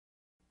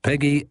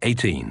Peggy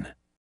 18.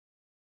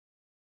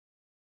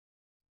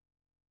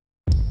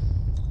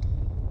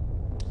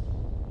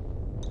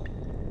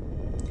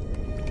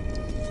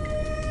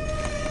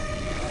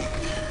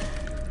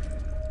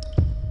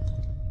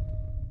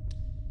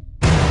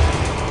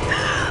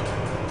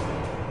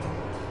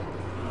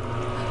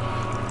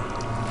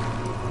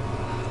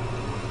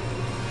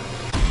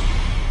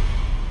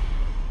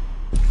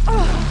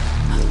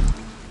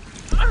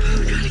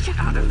 Get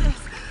out of this.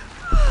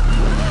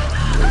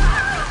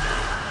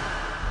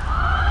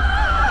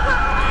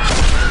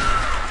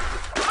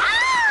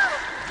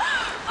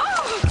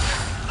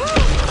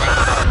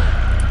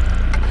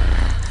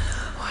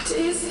 What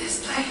is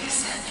this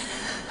place?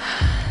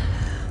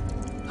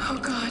 Oh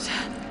God,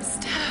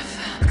 Steph.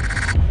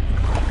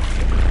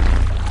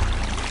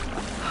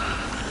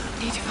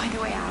 Need to find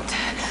a way out.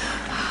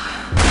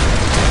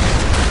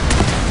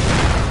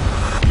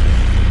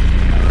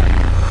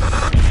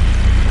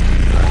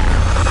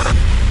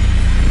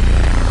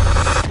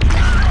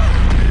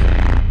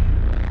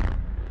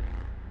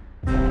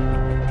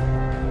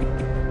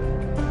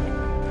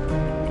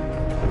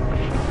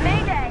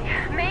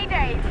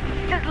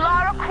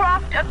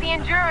 Of the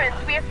Endurance.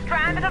 We are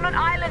stranded on an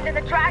island in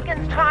the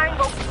Dragon's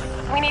Triangle.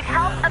 We need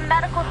help and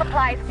medical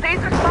supplies. Please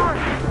respond.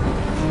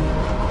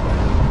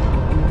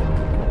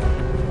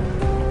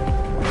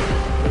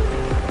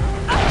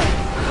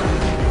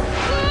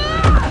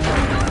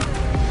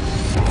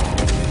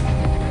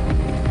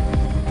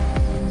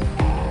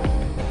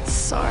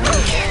 Sorry.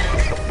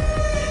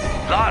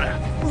 Lara!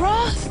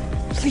 Roth!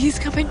 Please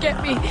come and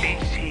get me.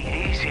 Easy,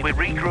 easy. We're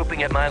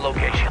regrouping at my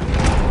location.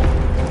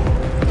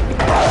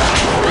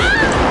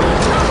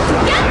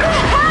 Get the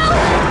hell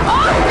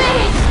off me!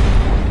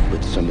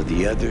 But some of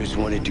the others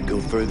wanted to go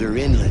further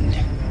inland.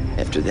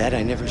 After that,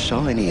 I never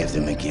saw any of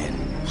them again.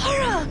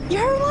 Laura,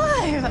 you're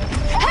alive!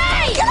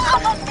 Hey! Get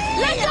off of me!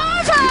 Let go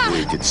of her!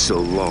 You waited so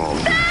long.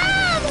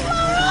 Sam!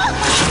 Laura!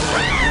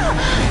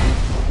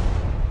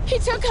 He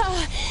took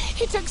her.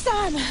 He took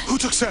Sam. Who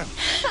took Sam?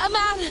 A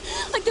man,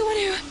 like the one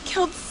who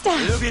killed Steph.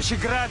 Любишь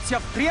играться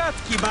в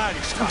прятки,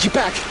 малышка? Get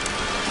back!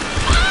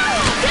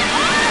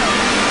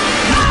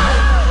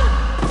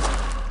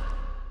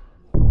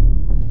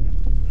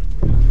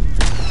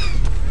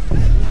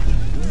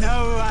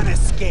 No one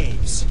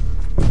escapes.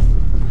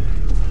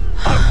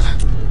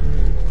 Out!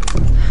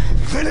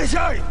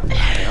 Вылезай!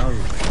 I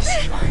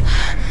always like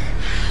that.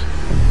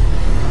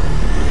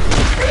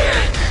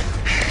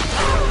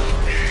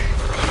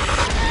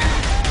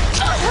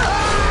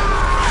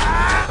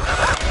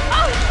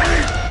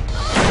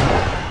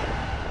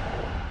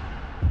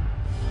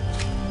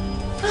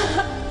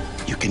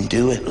 You can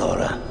do it,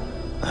 Laura.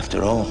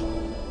 After all,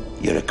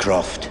 you're a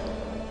Croft.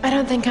 I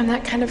don't think I'm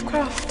that kind of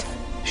Croft.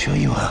 Sure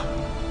you are.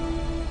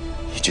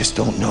 You just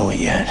don't know it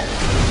yet.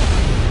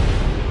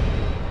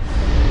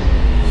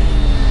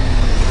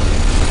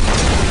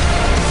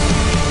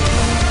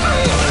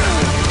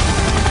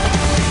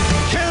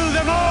 Kill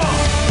them all!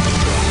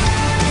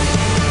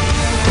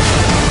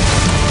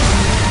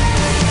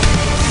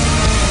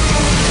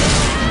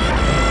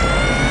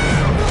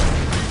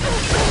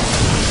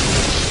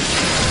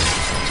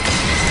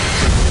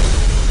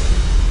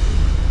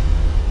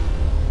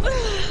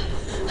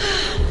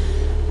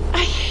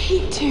 I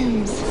hate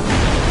tombs.